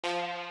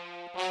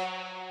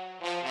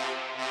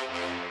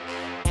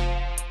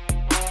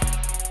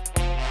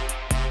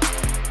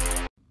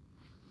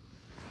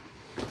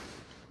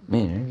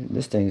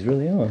this thing's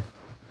really on.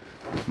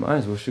 Might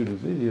as well shoot a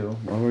video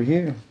while we're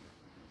here.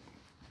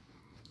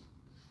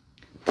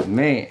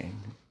 Man,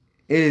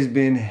 it has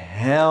been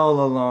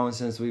hella long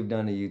since we've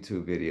done a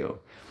YouTube video.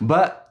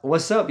 But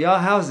what's up, y'all?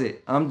 How's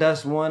it? I'm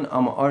Dust.One.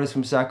 I'm an artist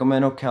from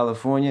Sacramento,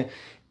 California.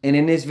 And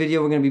in this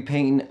video, we're going to be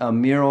painting a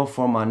mural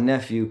for my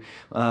nephew.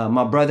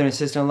 My brother and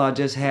sister-in-law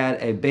just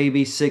had a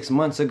baby 6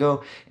 months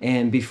ago.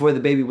 And before the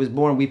baby was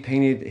born, we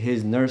painted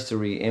his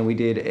nursery. And we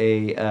did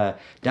a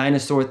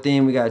dinosaur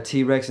theme. We got a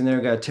T-Rex in there.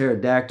 We got a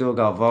pterodactyl,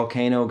 got a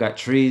volcano, got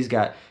trees,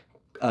 got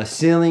a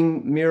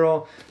ceiling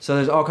mural. So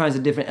there's all kinds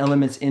of different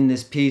elements in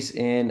this piece.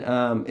 And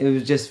it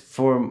was just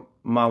for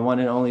my one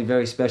and only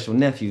very special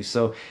nephew.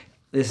 So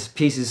this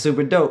piece is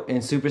super dope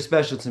and super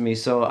special to me.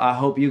 So I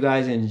hope you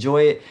guys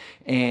enjoy it.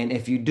 And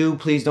if you do,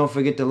 please don't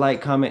forget to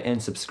like, comment,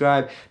 and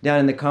subscribe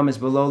down in the comments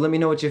below. Let me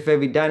know what your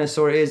favorite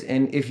dinosaur is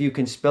and if you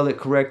can spell it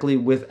correctly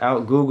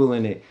without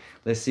Googling it.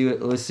 Let's see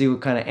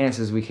what kind of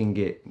answers we can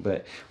get.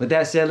 But with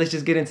that said, let's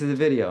just get into the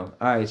video.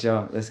 All right,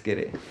 y'all, let's get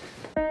it.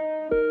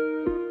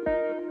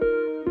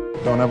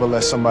 Don't ever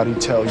let somebody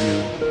tell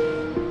you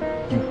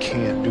you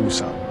can't do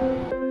something.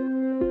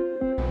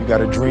 You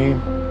got a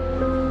dream,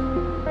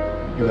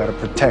 you got to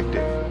protect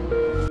it.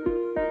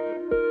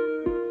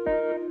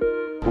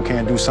 People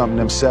can't do something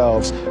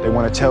themselves, they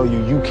want to tell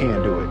you you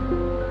can't do it.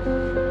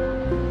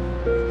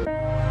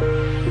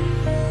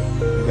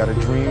 You got a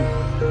dream,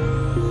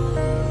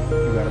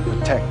 you got to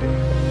protect it.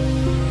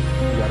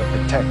 You got to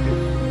protect it.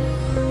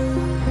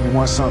 You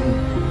want something,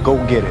 go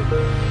get it.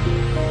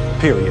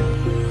 Period.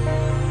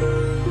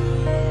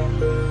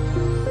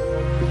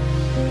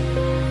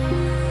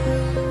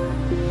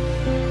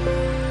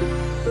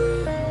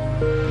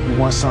 You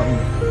want something,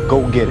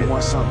 go get it. You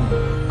want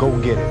something, go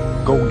get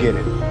it. Go get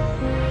it.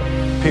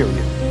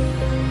 Period.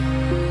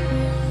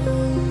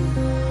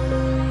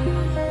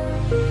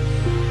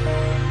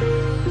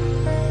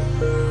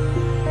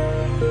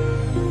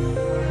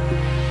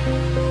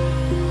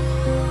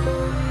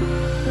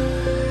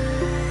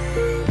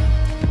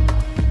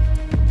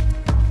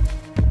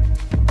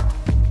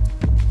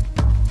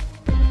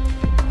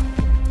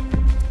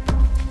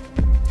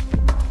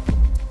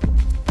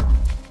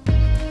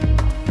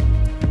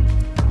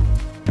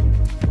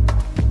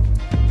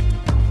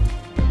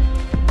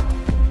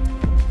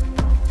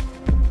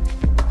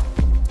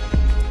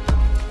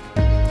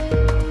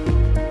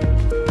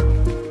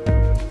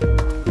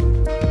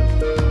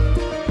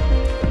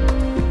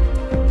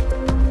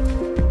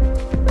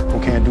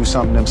 Do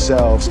something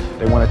themselves,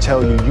 they want to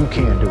tell you you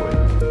can't do it.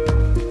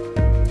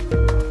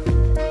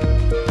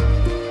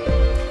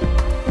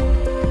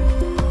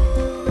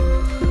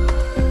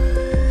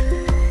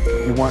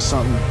 You want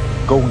something,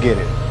 go get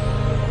it.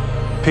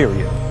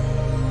 Period.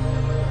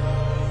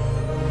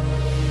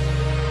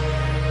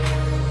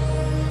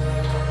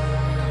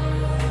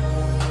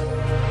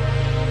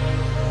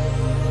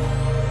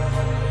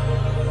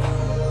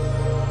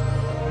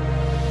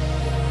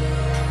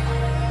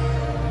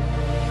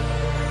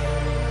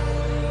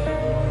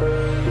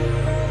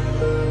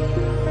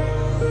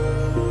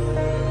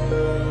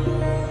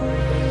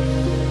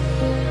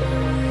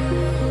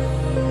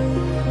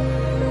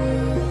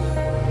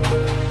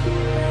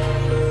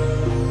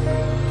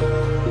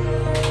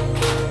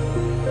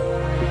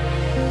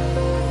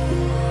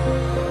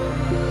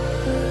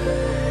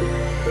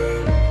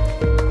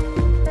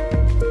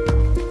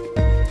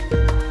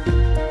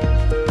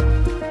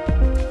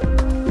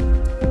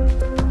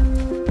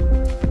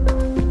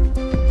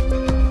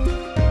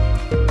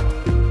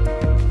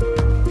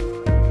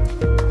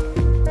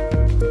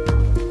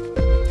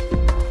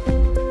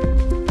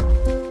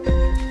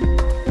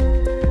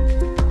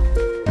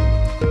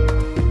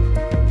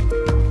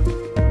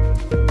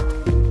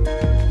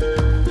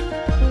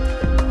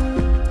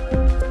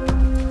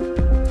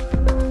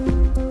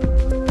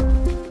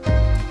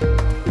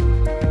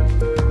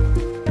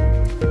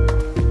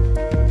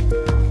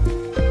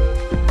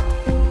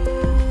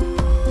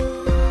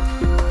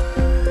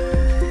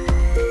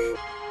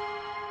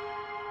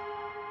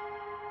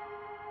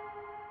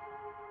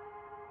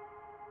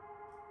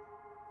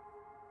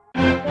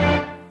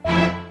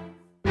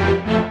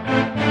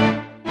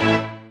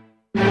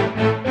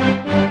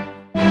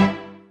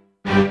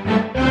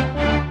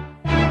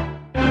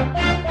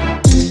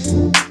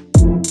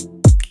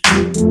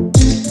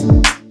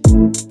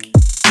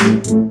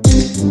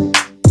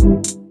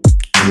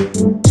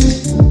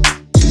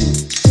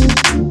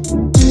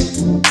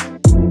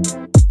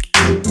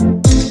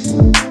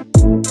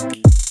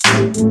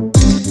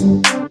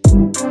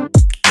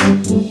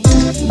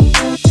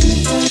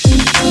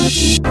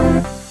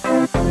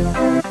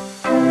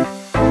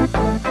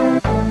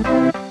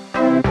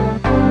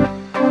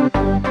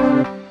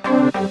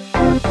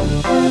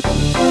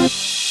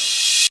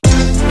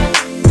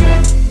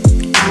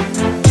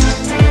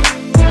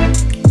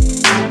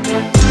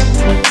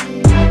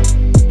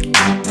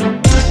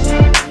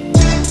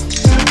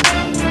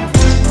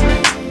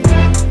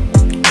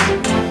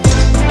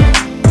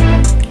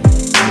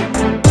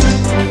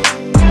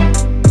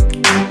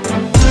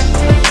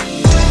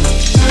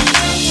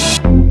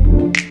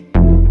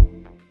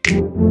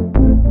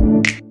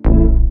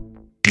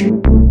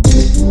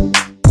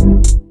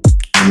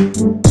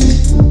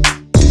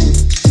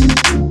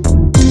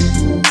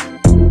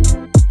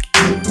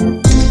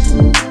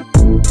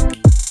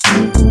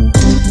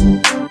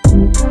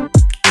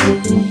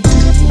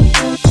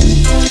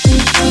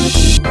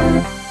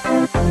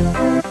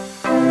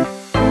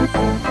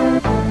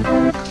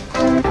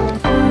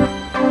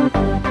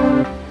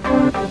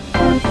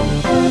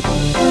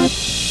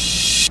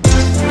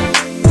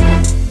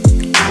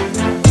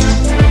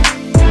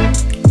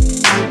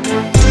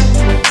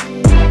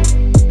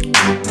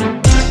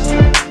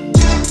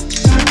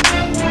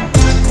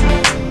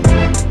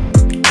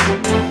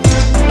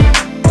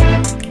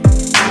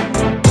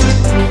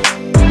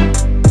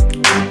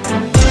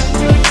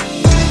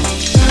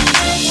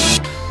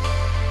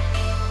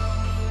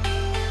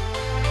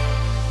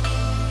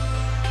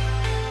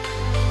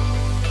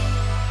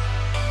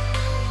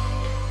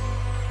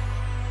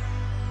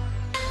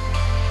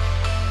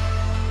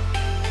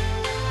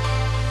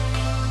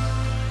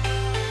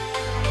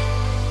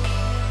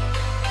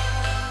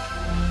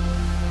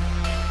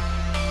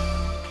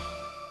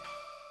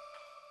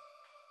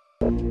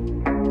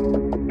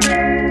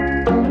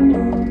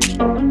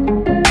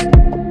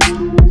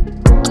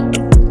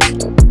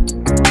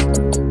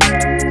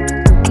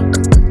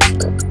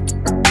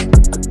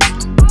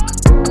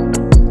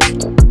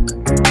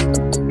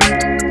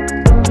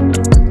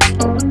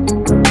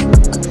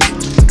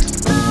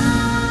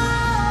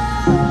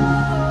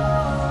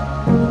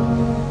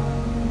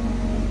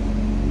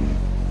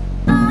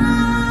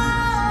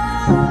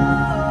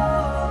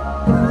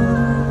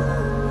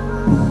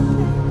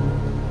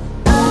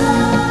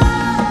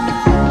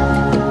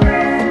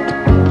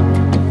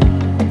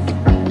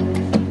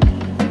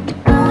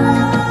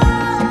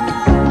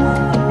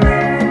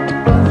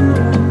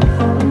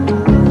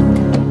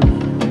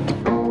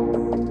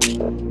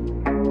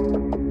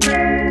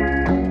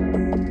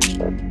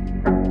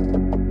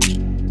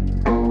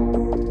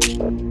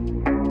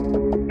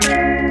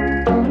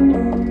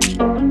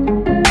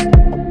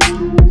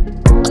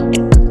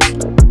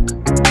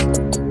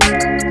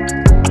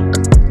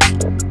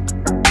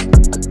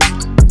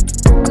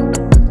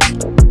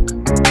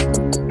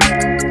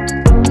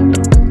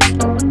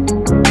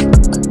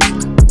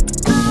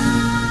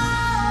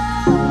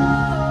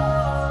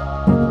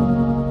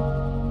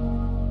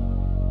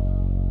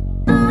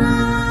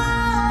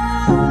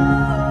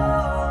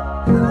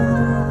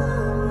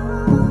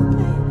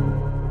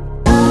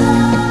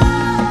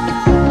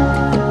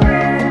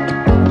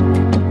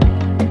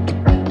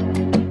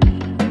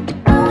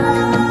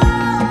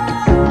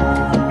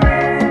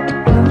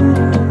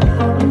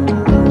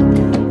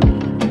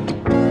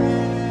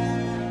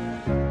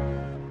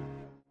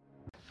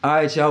 All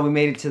right, y'all, we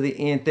made it to the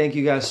end. Thank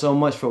you guys so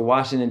much for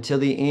watching until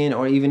the end,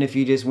 or even if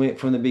you just went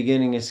from the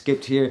beginning and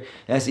skipped here,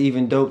 that's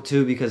even dope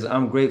too, because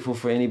I'm grateful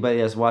for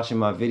anybody that's watching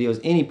my videos,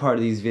 any part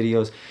of these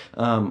videos.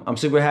 I'm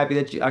super happy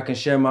that I can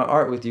share my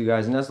art with you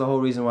guys, and that's the whole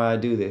reason why I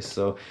do this.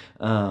 So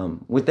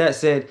with that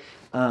said,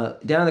 down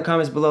in the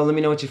comments below, let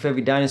me know what your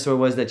favorite dinosaur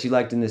was that you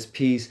liked in this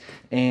piece.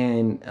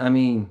 And I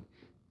mean,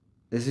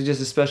 this is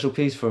just a special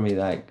piece for me.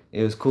 Like,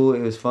 it was cool,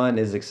 it was fun,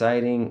 it was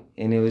exciting,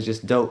 and it was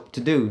just dope to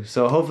do.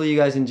 So hopefully you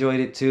guys enjoyed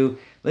it too.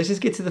 Let's just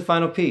get to the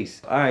final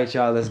piece. All right,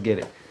 y'all, let's get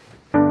it.